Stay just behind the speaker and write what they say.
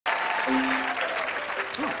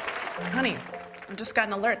Oh, honey, I just got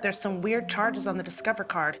an alert. There's some weird charges on the Discover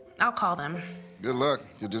card. I'll call them. Good luck.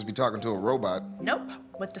 You'll just be talking to a robot. Nope.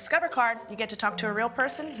 With Discover card, you get to talk to a real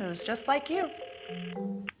person who's just like you.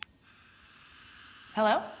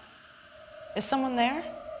 Hello? Is someone there?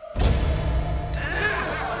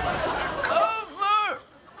 Discover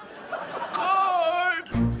card.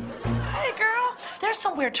 Hey, girl. There's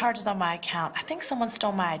some weird charges on my account. I think someone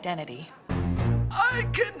stole my identity. I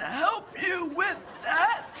can help you with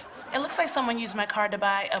that. It looks like someone used my card to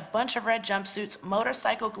buy a bunch of red jumpsuits,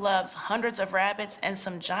 motorcycle gloves, hundreds of rabbits, and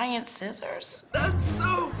some giant scissors. That's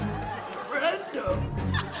so random.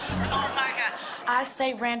 Oh my God. I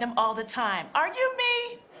say random all the time. Are you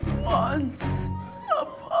me? Once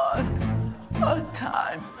upon a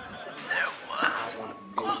time, there was a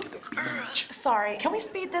girl. Sorry, can we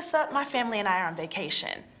speed this up? My family and I are on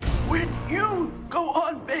vacation. When you go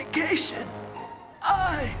on vacation,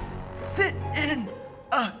 I sit in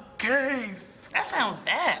a cave. That sounds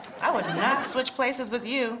bad. I would not switch places with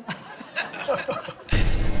you.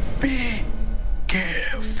 Be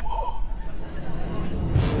careful.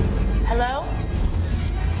 Hello?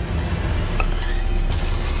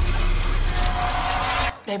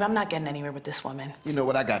 Babe, I'm not getting anywhere with this woman. You know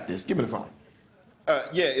what? I got this. Give me the phone.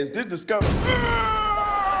 Yeah, is this Discover?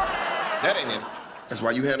 That ain't it. That's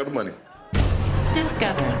why you handle the money.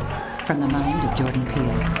 Discover, from the mind of Jordan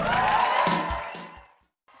Peele.